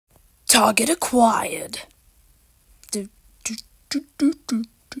Target acquired. Okay,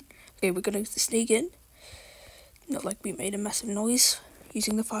 we're gonna sneak in. Not like we made a massive noise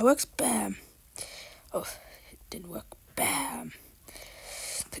using the fireworks. Bam. Oh, it didn't work. Bam.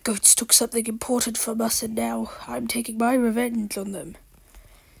 The goats took something important from us and now I'm taking my revenge on them.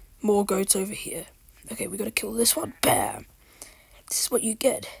 More goats over here. Okay, we gotta kill this one. Bam. This is what you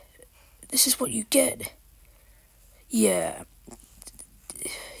get. This is what you get. Yeah.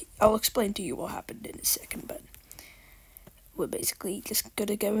 I'll explain to you what happened in a second, but we're basically just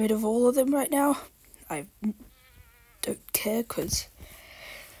gonna get rid of all of them right now. I don't care, because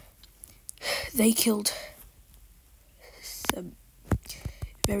they killed some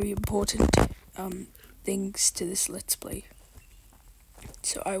very important things to this Let's Play.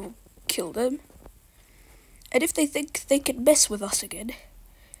 So I will kill them. And if they think they can mess with us again,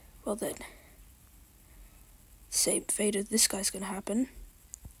 well then, same fate as this guy's gonna happen.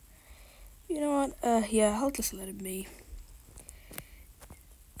 You know what, yeah, I'll just let him be.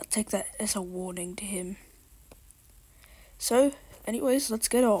 I'll take that as a warning to him. So, anyways, let's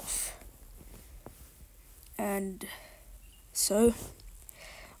get off. And so,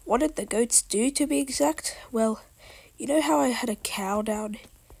 what did the goats do, to be exact? Well, you know how I had a cow down,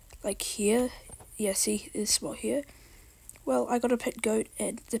 like here? Yeah, see this spot here? Well, I got a pet goat,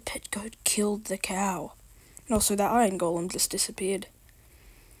 and the pet goat killed the cow. And also that iron golem just disappeared.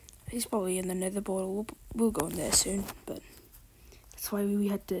 He's probably in the nether portal. We'll go in there soon, but that's why we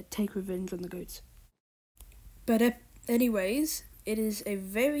had to take revenge on the goats. But anyways, it is a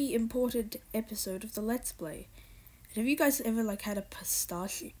very important episode of the Let's Play. And have you guys ever had a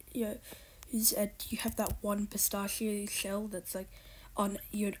pistachio? You have that one pistachio shell that's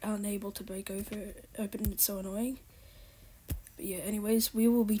you're unable to break open. It's so annoying. But yeah, anyways, we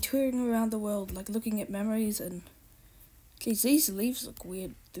will be touring around the world, looking at memories and. Geez, these leaves look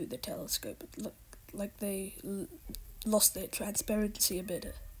weird through the telescope. It look like they lost their transparency a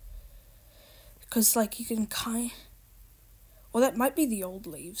bit. Because, you can well, that might be the old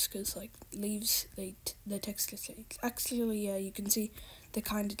leaves, because, leaves, their texture change. Actually, yeah, you can see they're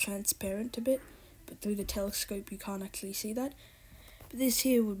kind of transparent a bit, but through the telescope you can't actually see that. But this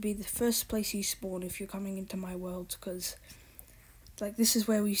here would be the first place you spawn if you're coming into my world, because, this is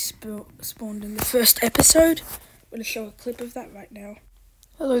where we spawned in the first episode. I'm going to show a clip of that right now.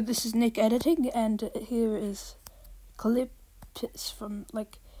 Hello, this is Nick editing, and here is clips from,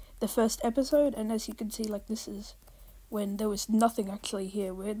 the first episode, and as you can see, this is when there was nothing actually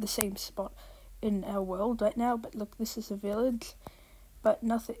here. We're in the same spot in our world right now, but look, this is a village, but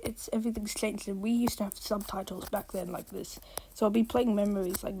everything's changed, and we used to have subtitles back then like this, so I'll be playing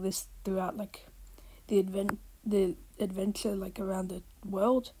memories like this throughout, the adventure, around the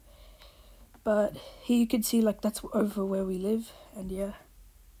world. But here you can see, that's over where we live, and yeah.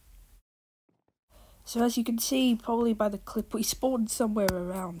 So as you can see, probably by the clip, we spawned somewhere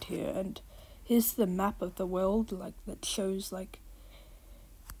around here, and here's the map of the world, that shows,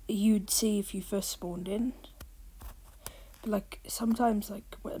 you'd see if you first spawned in. But, sometimes,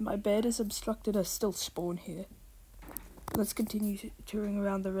 when my bed is obstructed, I still spawn here. Let's continue touring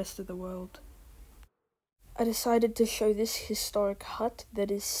around the rest of the world. I decided to show this historic hut that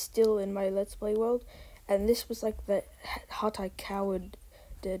is still in my Let's Play world, and this was the hut I cowered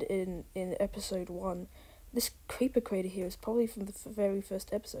in episode 1. This creeper crater here is probably from the very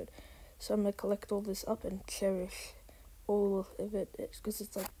first episode, so I'm going to collect all this up and cherish all of it, because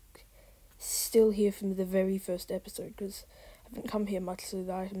it's still here from the very first episode, because I haven't come here much so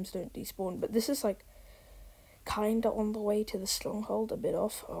the items don't despawn, but this is kinda on the way to the stronghold, a bit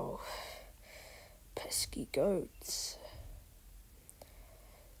off. Oh, pesky goats.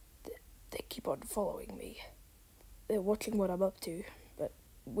 They keep on following me. They're watching what I'm up to, but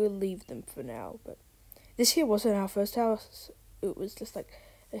we'll leave them for now. But this here wasn't our first house. It was just a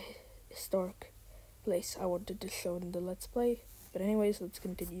historic place I wanted to show in the Let's Play. But anyways, let's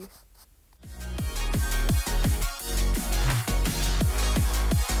continue.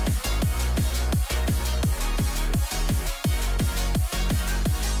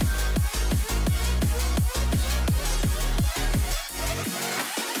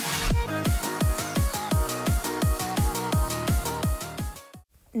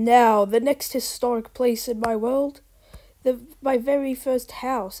 Now, the next historic place in my world, my very first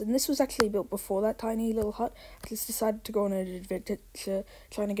house, and this was actually built before that tiny little hut. I just decided to go on an adventure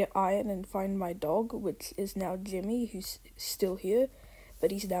trying to get iron and find my dog, which is now Jimmy, who's still here,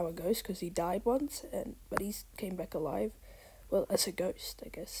 but he's now a ghost because he died once, but he's came back alive, well, as a ghost, I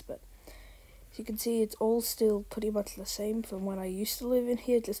guess. But as you can see, it's all still pretty much the same from when I used to live in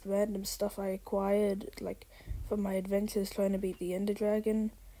here, just random stuff I acquired, from my adventures trying to beat the Ender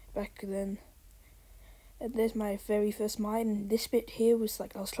Dragon, back then. And there's my very first mine, and this bit here was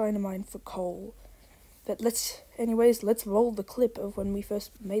like I was trying to mine for coal. But let's roll the clip of when we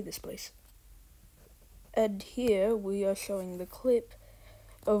first made this place. And here we are showing the clip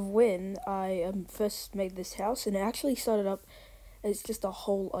of when I first made this house, and it actually started up as just a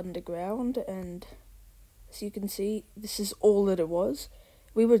hole underground, and as you can see, this is all that it was.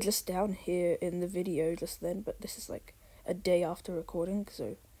 We were just down here in the video just then, but this is like a day after recording,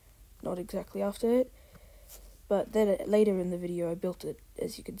 so not exactly after it. But then later in the video I built it,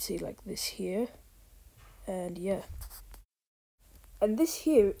 as you can see, like this here. And yeah. And this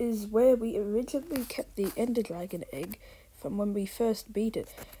here is where we originally kept the Ender Dragon egg from when we first beat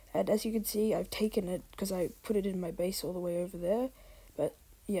it. And as you can see, I've taken it because I put it in my base all the way over there. But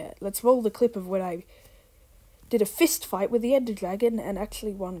yeah, let's roll the clip of when I did a fist fight with the Ender Dragon and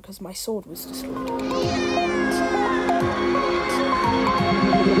actually won because my sword was destroyed.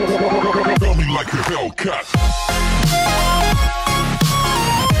 Tell me like a Hellcat.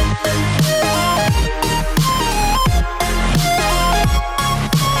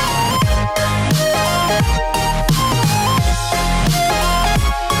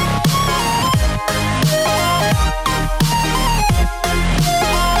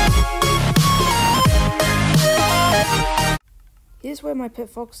 Here's where my pet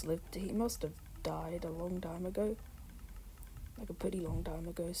fox lived. He must have died a long time ago. Like a pretty long time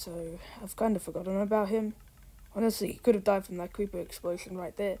ago, so I've kind of forgotten about him. Honestly, he could have died from that creeper explosion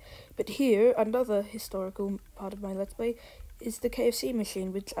right there. But here, another historical part of my Let's Play is the KFC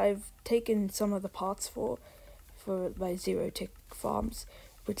machine, which I've taken some of the parts for my Zero-Tick farms,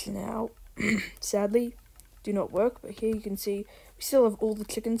 which now, sadly, do not work. But here you can see we still have all the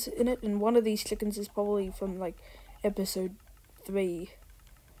chickens in it, and one of these chickens is probably from like episode 3,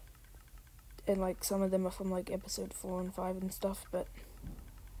 and like some of them are from like episode 4 and 5 and stuff. But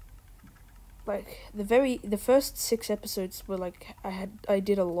like the first 6 episodes were like I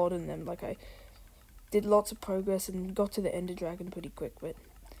did a lot in them. Like I did lots of progress and got to the Ender Dragon pretty quick. But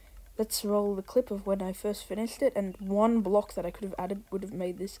let's roll the clip of when I first finished it, and one block that I could have added would have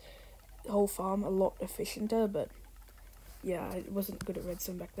made this whole farm a lot efficienter. But yeah, I wasn't good at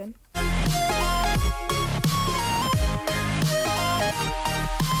redstone back then.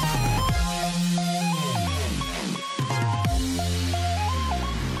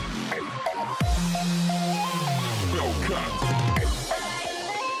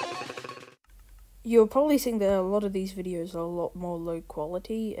 You're probably seeing that a lot of these videos are a lot more low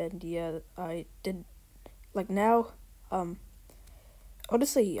quality, and yeah, I did, like now,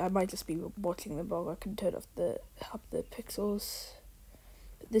 honestly, I might just be watching them while I can turn off the pixels.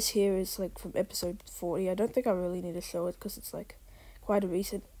 But this here is like from episode 40. I don't think I really need to show it because it's like quite a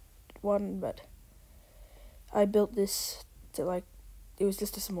recent one, but I built this to like, it was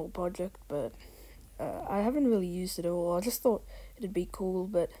just a small project, but I haven't really used it at all. I just thought it'd be cool,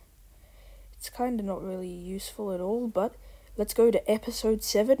 but it's kind of not really useful at all. But let's go to episode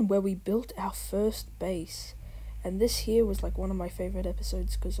 7 where we built our first base. And this here was like one of my favorite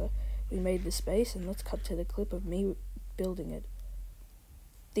episodes because we made this base, and let's cut to the clip of me building it.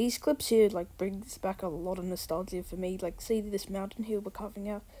 These clips here like brings back a lot of nostalgia for me. Like, see this mountain here we're carving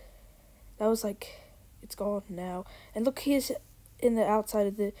out? That was like, it's gone now. And look, here's in the outside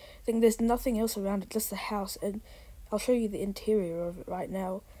of the thing, there's nothing else around it, just the house. And I'll show you the interior of it right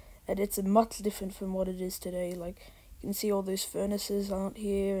now. And it's much different from what it is today. Like, you can see all those furnaces aren't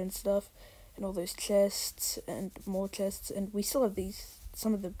here and stuff, and all those chests and more chests, and we still have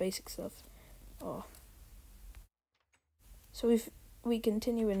some of the basic stuff. Oh. So if we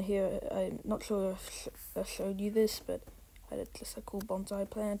continue in here, I'm not sure if I showed you this, but I had just a cool bonsai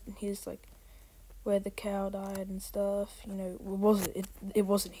plant, and here's like where the cow died and stuff. You know, it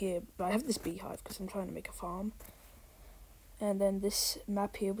wasn't here, but I have this beehive because I'm trying to make a farm. And then this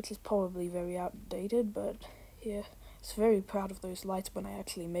map here, which is probably very outdated, but yeah, I was very proud of those lights when I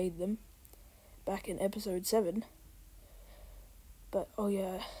actually made them back in episode 7. But oh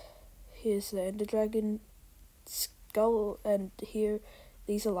yeah, here's the Ender Dragon skull, and here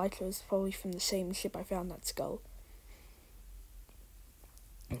these elytras probably from the same ship I found that skull.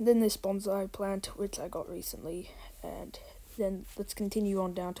 And then this bonsai plant, which I got recently, and then let's continue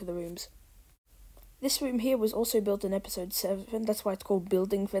on down to the rooms. This room here was also built in episode 7, that's why it's called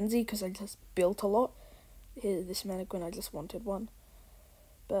Building Frenzy, because I just built a lot. Here, this mannequin, I just wanted one.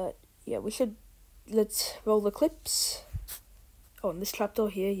 But yeah, let's roll the clips. Oh, and this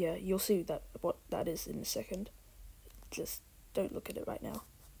trapdoor here, yeah, you'll see what that is in a second. Just don't look at it right now.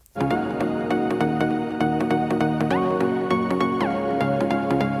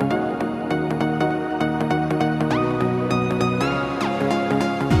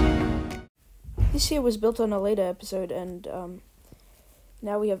 This here was built on a later episode, and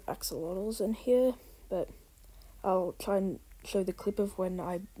now we have axolotls in here, but I'll try and show the clip of when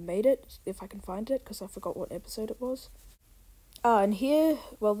I made it, if I can find it, because I forgot what episode it was. And here,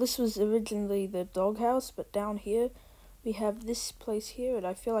 well, this was originally the doghouse, but down here we have this place here, and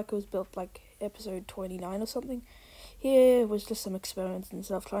I feel like it was built like episode 29 or something. Here was just some experiments and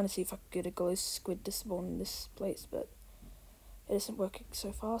stuff, trying to see if I could get a glow squid to spawn in this place, but it isn't working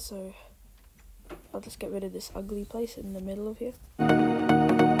so far, so I'll just get rid of this ugly place in the middle of here.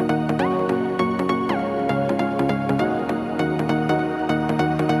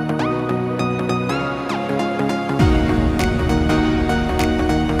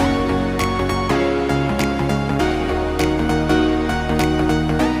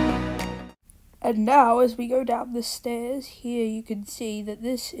 And now, as we go down the stairs, here you can see that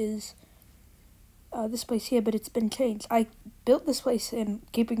this is this place here, but it's been changed. I built this place in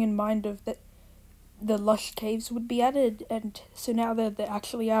keeping in mind of that the lush caves would be added, and so now that they're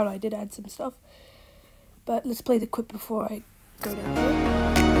actually out, I did add some stuff. But let's play the clip before I go down there.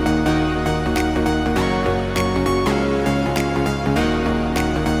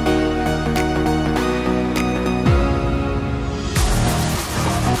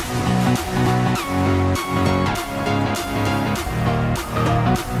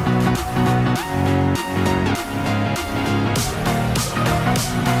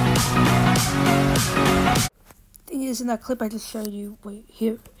 Thing is, in that clip I just showed you, wait,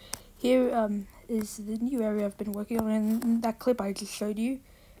 here is the new area I've been working on, and in that clip I just showed you,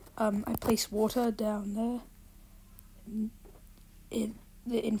 I placed water down there in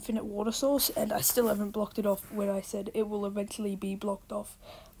the infinite water source, and I still haven't blocked it off when I said it will eventually be blocked off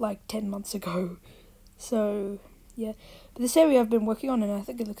like 10 months ago. So yeah, but this area I've been working on, and I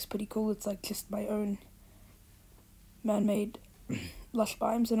think it looks pretty cool. It's like just my own man-made lush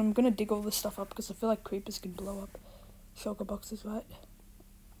biomes, and I'm gonna dig all this stuff up because I feel like creepers can blow up shulker boxes, right?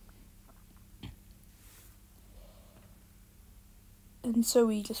 And so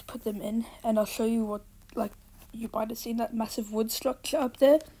we just put them in, and I'll show you what, like, you might have seen that massive wood structure up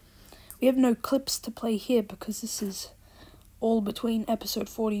there. We have no clips to play here because this is all between episode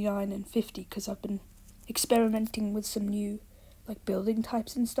 49 and 50, because I've been experimenting with some new like building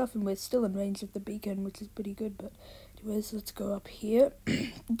types and stuff, and we're still in range of the beacon, which is pretty good. But anyways, let's go up here.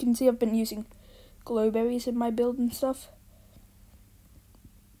 You can see I've been using glowberries in my build and stuff.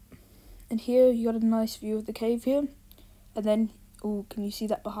 And here you got a nice view of the cave here, and then, oh, can you see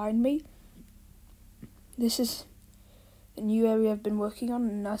that behind me? This is the new area I've been working on,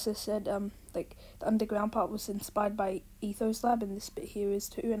 and as I said, like the underground part was inspired by Ethos Lab, and this bit here is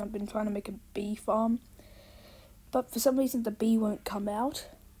too, and I've been trying to make a bee farm. But for some reason the bee won't come out,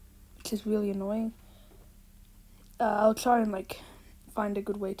 which is really annoying. I'll try and like find a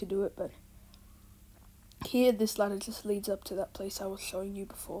good way to do it, but here this ladder just leads up to that place I was showing you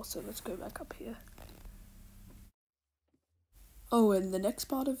before, so let's go back up here. Oh, and the next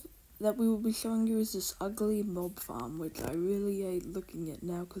part of that we will be showing you is this ugly mob farm, which I really hate looking at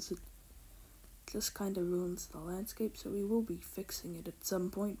now because it just kind of ruins the landscape, so we will be fixing it at some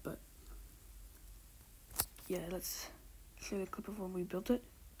point. But yeah, let's show the clip of when we built it,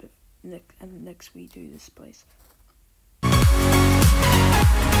 but next we do this place.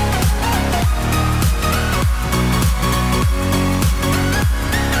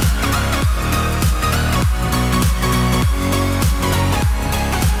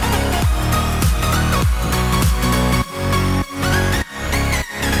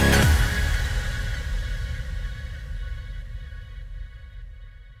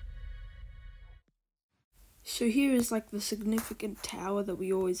 So here is like the significant tower that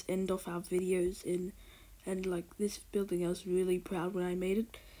we always end off our videos in, and like this building I was really proud when I made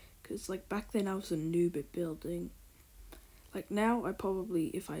it, because like back then I was a noob at building. Like now I probably,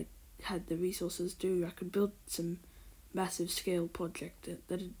 if I had the resources to, I could build some massive scale project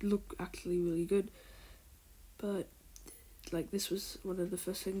that'd look actually really good. But like this was one of the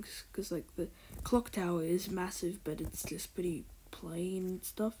first things, because like the clock tower is massive, but it's just pretty plain and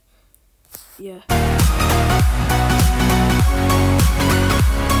stuff. Yeah.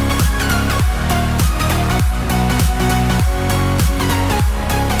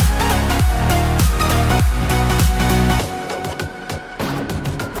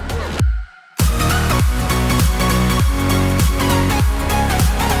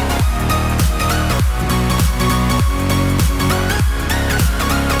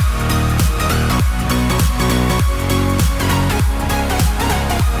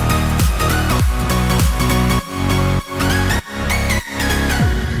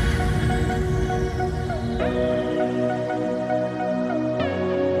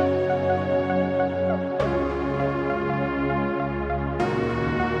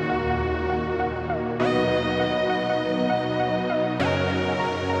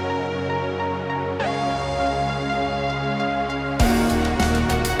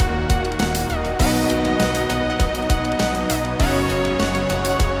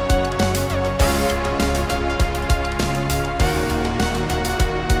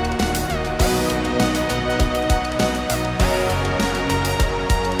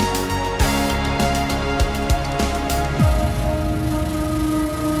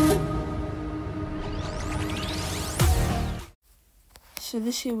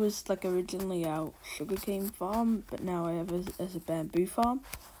 this here was like originally our sugarcane farm, but now I have it as a bamboo farm.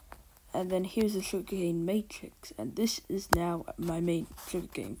 And then here's the sugarcane matrix, and this is now my main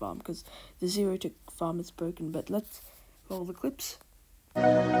sugarcane farm because the zero tick farm is broken. But let's roll the clips.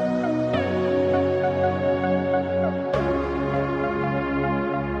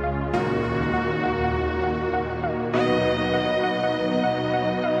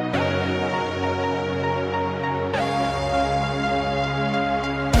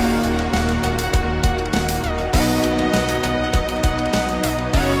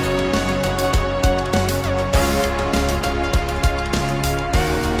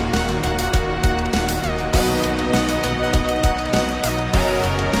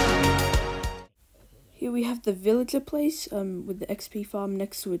 Here we have the villager place with the XP farm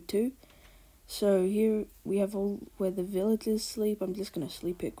next to it too. So here we have all where the villagers sleep. I'm just gonna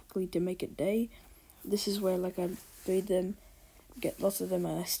sleep here quickly to make it day. This is where like I breed them, get lots of them,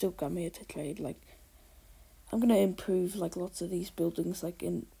 and I still come here to trade. Like I'm gonna improve like lots of these buildings like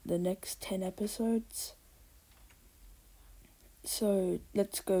in the next 10 episodes. So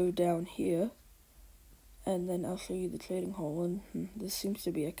let's go down here, and then I'll show you the trading hall. And there seems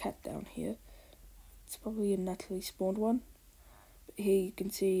to be a cat down here. It's probably a naturally spawned one. But here you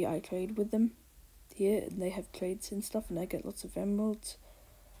can see I trade with them here, and they have trades and stuff, and I get lots of emeralds.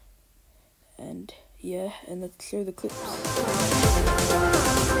 And yeah, and let's show the clips.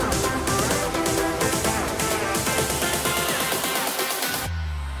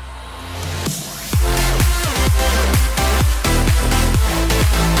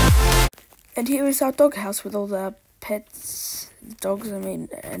 And here is our doghouse with all the pets, dogs, I mean,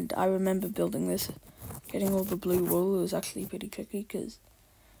 and I remember building this. Getting all the blue wool was actually pretty tricky because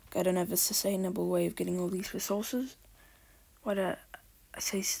I don't have a sustainable way of getting all these resources. Why do I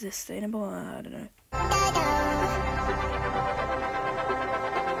say sustainable? I don't know.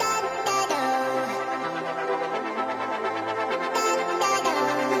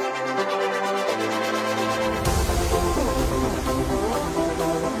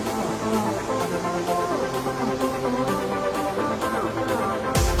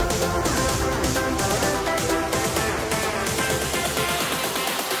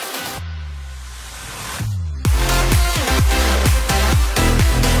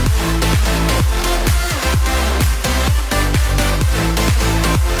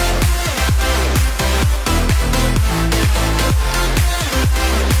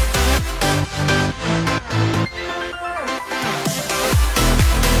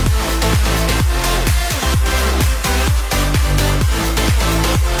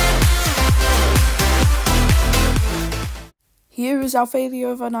 Here is our failure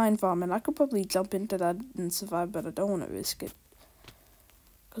of a 9 farm, and I could probably jump into that and survive, but I don't want to risk it.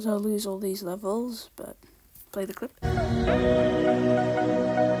 Because I'll lose all these levels, but play the clip.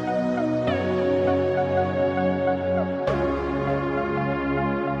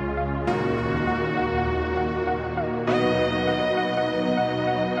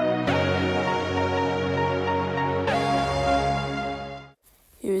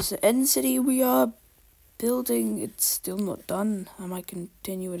 Here is the end city we are building. It's still not done. I might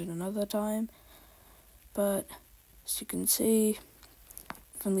continue it at another time, but as you can see,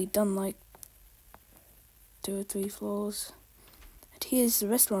 I've only done like 2 or 3 floors. And here's the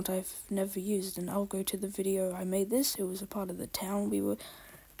restaurant I've never used, and I'll go to the video I made this. It was a part of the town we were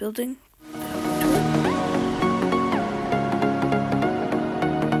building.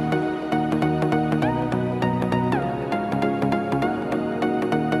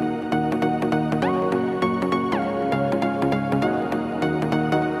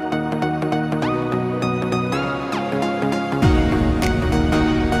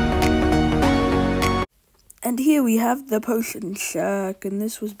 And here we have the potion shack, and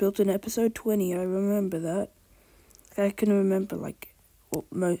this was built in episode 20, I remember that. I can remember like what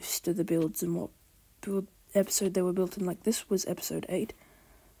most of the builds and what episode they were built in. Like this was episode 8.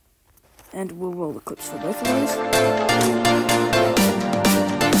 And we'll roll the clips for both of those.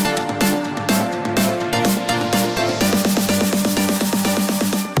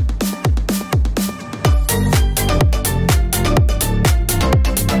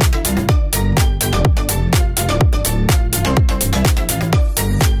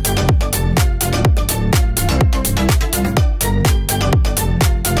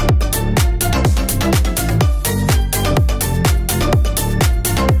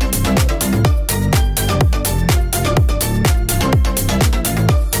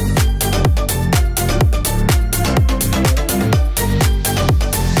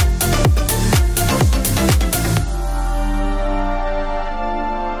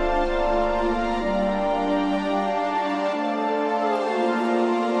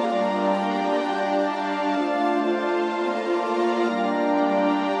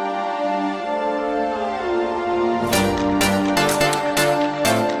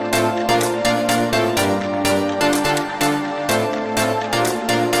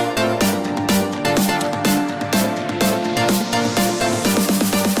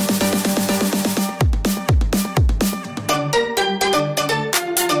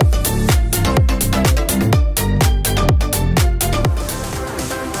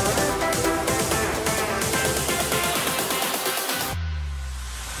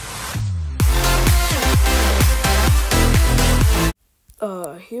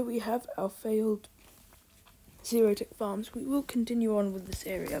 Here we have our failed zero tick farms. We will continue on with this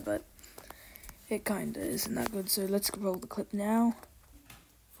area, but it kinda isn't that good, so let's roll the clip now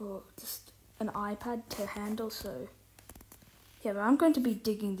for just an iPad to handle. So yeah, but I'm going to be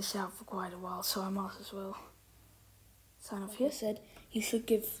digging this out for quite a while, so I might as well sign off here. Said you should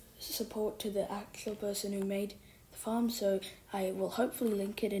give support to the actual person who made the farm, so I will hopefully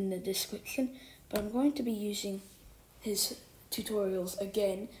link it in the description, but I'm going to be using his tutorials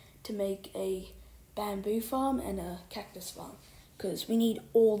again to make a bamboo farm and a cactus farm, because we need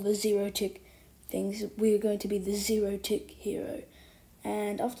all the zero tick things. We're going to be the zero tick hero,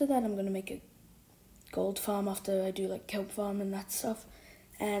 and after that I'm going to make a gold farm after I do like kelp farm and that stuff.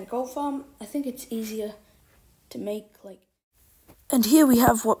 And gold farm, I think it's easier to make, like. And here we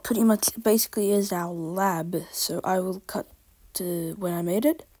have what pretty much basically is our lab, so I will cut to when I made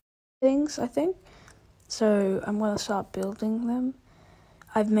it things, I think. So I'm going to start building them.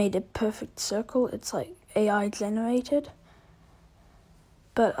 I've made a perfect circle. It's like AI generated,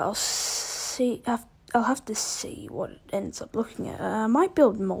 but I'll have to see what it ends up looking at. I might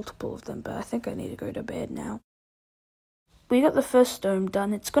build multiple of them, but I think I need to go to bed now. We got the first dome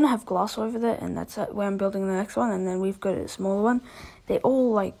done. It's going to have glass over there, and that's where I'm building the next one. And then we've got a smaller one. They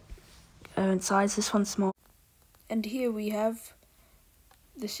all like are in size. This one's small. And here we have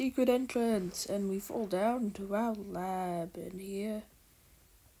the secret entrance, and we fall down to our lab. And here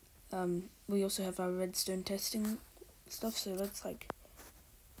we also have our redstone testing stuff, so let's like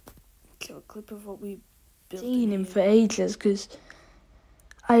show a clip of what we built. Seen him for ages, because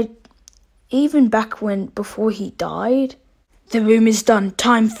even back when before he died. The room is done.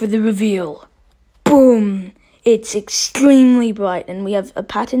 Time for the reveal. Boom! It's extremely bright, and we have a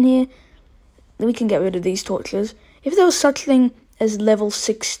pattern here. We can get rid of these torches. If there was such thing as level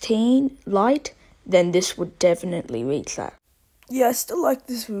 16 light, then this would definitely reach that. Yeah, I still like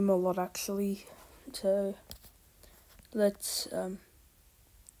this room a lot, actually. So let's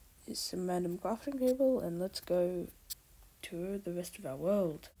use some random crafting table, and let's go tour the rest of our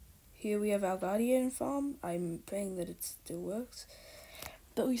world. Here we have our Guardian farm. I'm praying that it still works.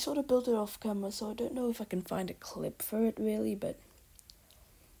 But we sort of built it off camera, so I don't know if I can find a clip for it really, but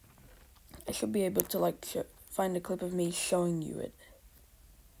I should be able to like find a clip of me showing you it.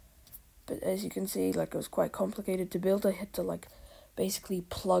 But as you can see, like, it was quite complicated to build. I had to like basically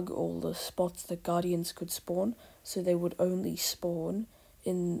plug all the spots that Guardians could spawn, so they would only spawn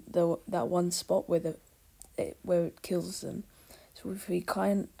in that one spot where it kills them. So if we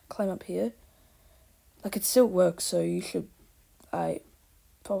climb up here, like, it still works, so you should, I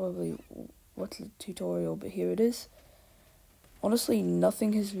probably watch the tutorial, but here it is. Honestly,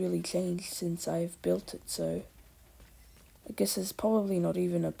 nothing has really changed since I've built it, so I guess there's probably not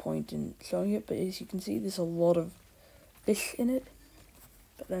even a point in showing it, but as you can see, there's a lot of fish in it.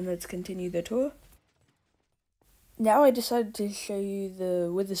 But then let's continue the tour. Now I decided to show you the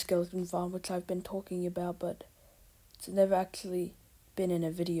wither skeleton farm, which I've been talking about, but it's never actually been in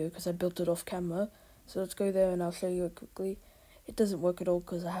a video because I built it off camera. So let's go there and I'll show you it quickly. It doesn't work at all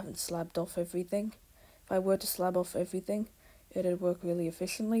because I haven't slabbed off everything. If I were to slab off everything, it'd work really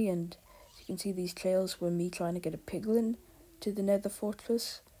efficiently, and as you can see, these trails were me trying to get a piglin to the nether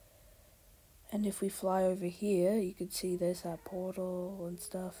fortress. And if we fly over here, you can see there's that portal and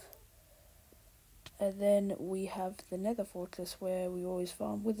stuff. And then we have the nether fortress where we always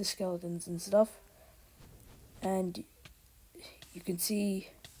farm with the skeletons and stuff. And you can see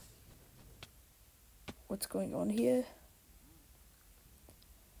what's going on here.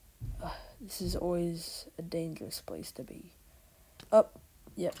 This is always a dangerous place to be.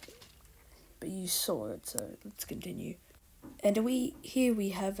 Yep. But you saw it, so let's continue. And here we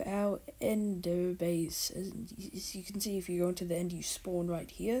have our ender base. As you can see, if you go into the end, you spawn right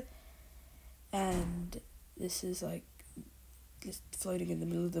here. And this is like just floating in the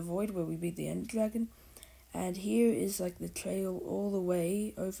middle of the void where we beat the end dragon. And here is like the trail all the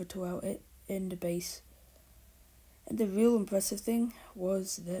way over to our ender base. And the real impressive thing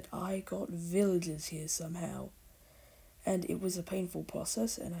was that I got villagers here somehow. And it was a painful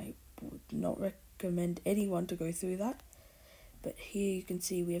process, and I would not recommend anyone to go through that. But here you can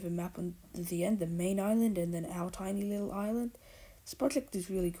see we have a map on the end, the main island, and then our tiny little island. This project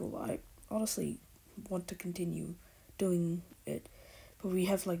is really cool. I honestly want to continue doing it. But we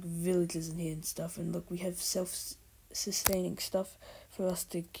have like villages in here and stuff, and look, we have self-sustaining stuff for us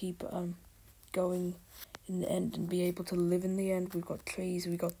to keep going in the end and be able to live in the end. We've got trees,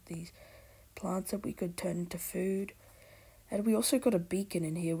 we got these plants that we could turn into food. And we also got a beacon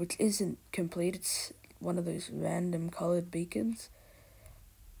in here, which isn't complete. It's one of those random coloured beacons.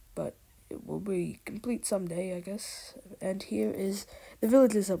 But it will be complete someday, I guess. And here is the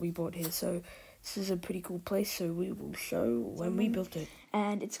villages that we bought here. So this is a pretty cool place, so we will show when we built it.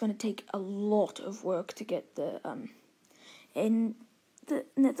 And it's going to take a lot of work to get the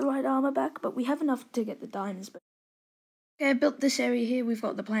netherite armor back, but we have enough to get the diamonds. But okay, I built this area here. We've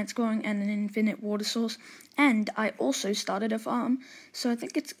got the plants growing and an infinite water source, and I also started a farm. So I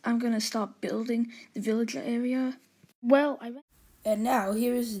think I'm going to start building the villager area. Well, and now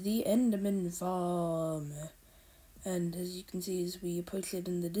here is the Enderman farm, and as you can see as we approach it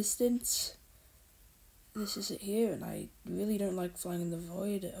in the distance, this is it here, and I really don't like flying in the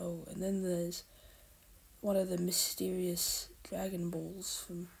void. Oh, and then there's one of the mysterious Dragon Balls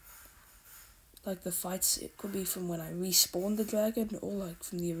from, like, the fights. It could be from when I respawned the dragon, or like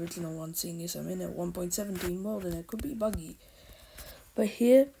from the original one, seeing as I'm in a 1.17 world and it could be buggy. But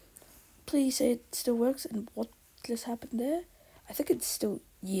here, please say it still works. And what just happened there? I think it's still,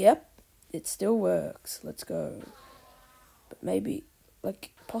 yep, it still works. Let's go. But maybe,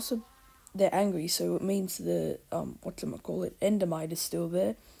 like, possibly they're angry, so it means the Endermite is still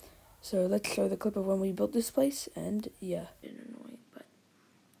there. So let's show the clip of when we built this place, and yeah. Annoying, but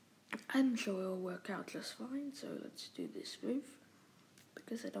I'm sure it'll work out just fine. So let's do this roof,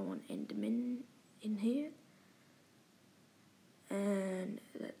 because I don't want Enderman in here. And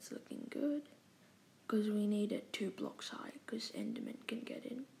that's looking good, because we need it 2 blocks high, because Enderman can get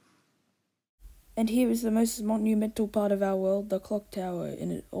in. And here is the most monumental part of our world, the clock tower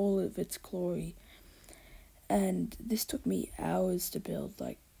in all of its glory. And this took me hours to build,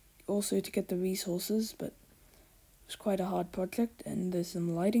 like, also to get the resources, but it was quite a hard project. And there's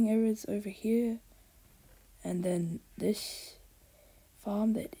some lighting areas over here, and then this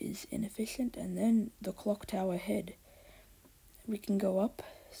farm that is inefficient, and then the clock tower head. We can go up,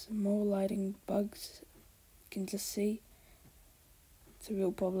 some more lighting bugs, you can just see. It's a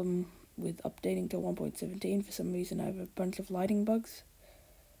real problem with updating to 1.17. For some reason I have a bunch of lighting bugs.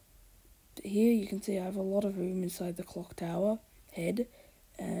 But here you can see I have a lot of room inside the clock tower head.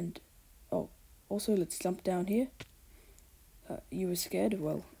 And oh, also let's jump down here. You were scared?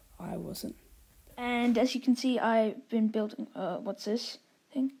 Well, I wasn't. And as you can see, I've been building, what's this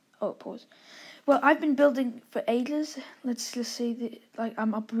thing? Oh, pause. Well, I've been building for ages. Let's just say that,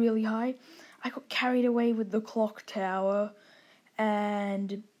 I'm up really high. I got carried away with the clock tower,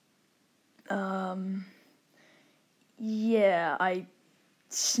 and yeah, I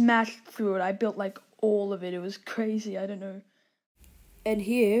smashed through it. I built all of it. It was crazy. I don't know. And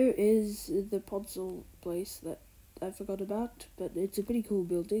here is the Podzol place that I forgot about, but it's a pretty cool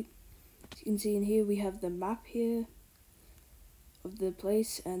building. As you can see in here, we have the map here of the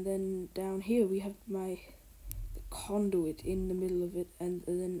place, and then down here we have the conduit in the middle of it, and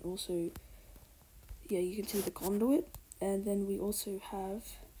then also, yeah, you can see the conduit, and then we also have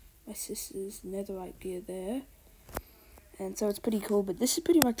my sister's netherite gear there, and so it's pretty cool. But this is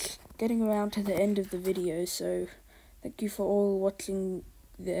pretty much getting around to the end of the video, so thank you for all watching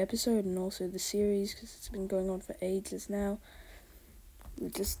the episode and also the series, because it's been going on for ages now. We're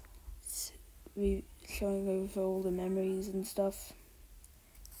just showing over all the memories and stuff.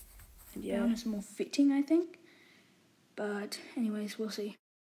 And yeah, it's more fitting, I think. But anyways, we'll see.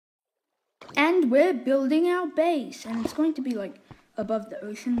 And we're building our base, and it's going to be above the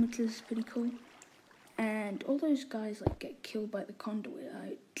ocean, which is pretty cool. And all those guys get killed by the conduit.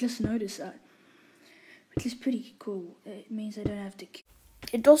 I just noticed that, which is pretty cool. It means I don't have to kill.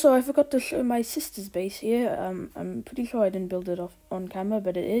 It also, I forgot to show my sister's base here. I'm pretty sure I didn't build it on camera,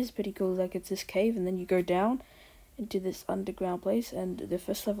 but it is pretty cool. It's this cave, and then you go down into this underground place, and the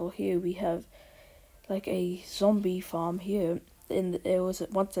first level here we have a zombie farm here. It was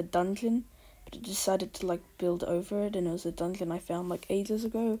once a dungeon, but it decided to build over it, and it was a dungeon I found ages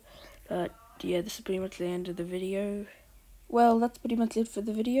ago. But yeah, this is pretty much the end of the video. Well, that's pretty much it for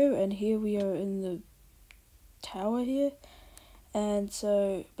the video, and here we are in the tower here. And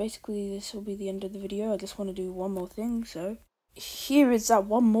so basically this will be the end of the video. I just want to do one more thing. So here is that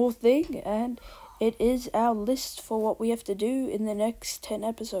one more thing, and it is our list for what we have to do in the next 10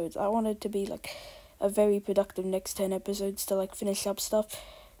 episodes. I want it to be a very productive next 10 episodes to finish up stuff.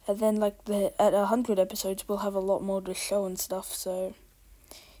 And then at 100 episodes we'll have a lot more to show and stuff. So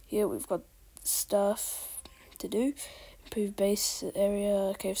here we've got stuff to do. Improve base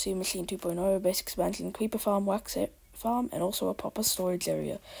area, KFC machine 2.0, base expansion, creeper farm, wax farm, and also a proper storage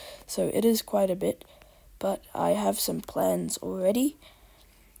area. So it is quite a bit, but I have some plans already,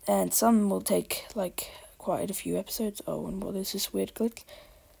 and some will take quite a few episodes. Oh, and what is this weird glitch?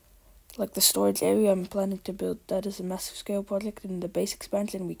 The storage area, I'm planning to build that as a massive scale project, and the base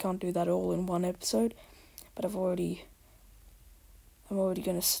expansion we can't do that all in one episode, but I've already I'm already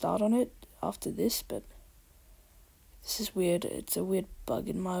going to start on it after this, but this is weird. It's a weird bug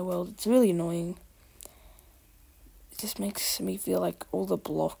in my world. It's really annoying. It just makes me feel like all the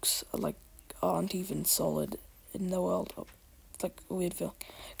blocks aren't even solid in the world. It's like a weird feeling.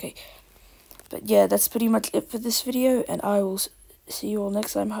 Okay, but yeah, that's pretty much it for this video, and I will see you all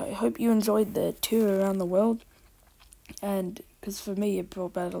next time. I hope you enjoyed the tour around the world, and because for me it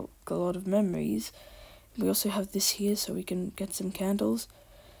brought back a lot of memories. We also have this here so we can get some candles.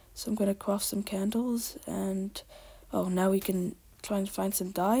 So I'm going to craft some candles, and now we can try and find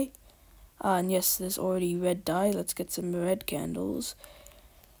some dye. And yes, there's already red dye. Let's get some red candles.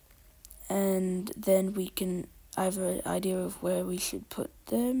 And then I have an idea of where we should put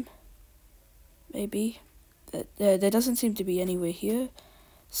them. Maybe. There doesn't seem to be anywhere here.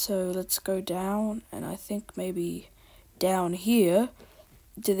 So let's go down, and I think maybe down here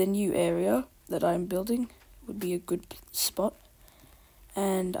to the new area that I'm building would be a good spot.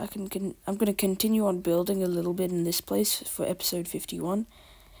 And I'm going to continue on building a little bit in this place for episode 51.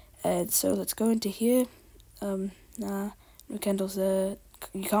 And so let's go into here. Nah, no candles there.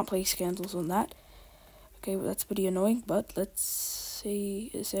 You can't place candles on that. Okay, well, that's pretty annoying, but let's see.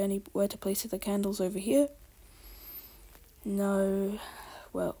 Is there anywhere to place the candles over here? No.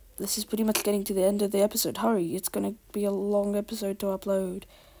 Well, this is pretty much getting to the end of the episode. Hurry, it's going to be a long episode to upload.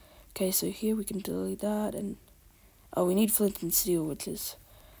 Okay, so here we can delete that, and we need flint and steel, which is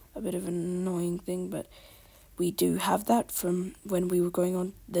a bit of an annoying thing, but we do have that from when we were going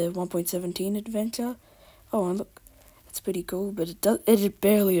on the 1.17 adventure. Oh, and look, it's pretty cool, but it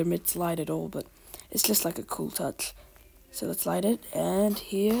barely emits light at all, but it's just like a cool touch. So let's light it, and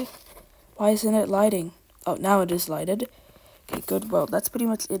here, why isn't it lighting? Oh, now it is lighted. Okay, good. Well, that's pretty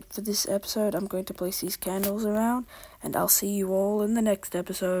much it for this episode. I'm going to place these candles around, and I'll see you all in the next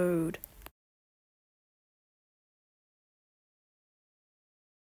episode.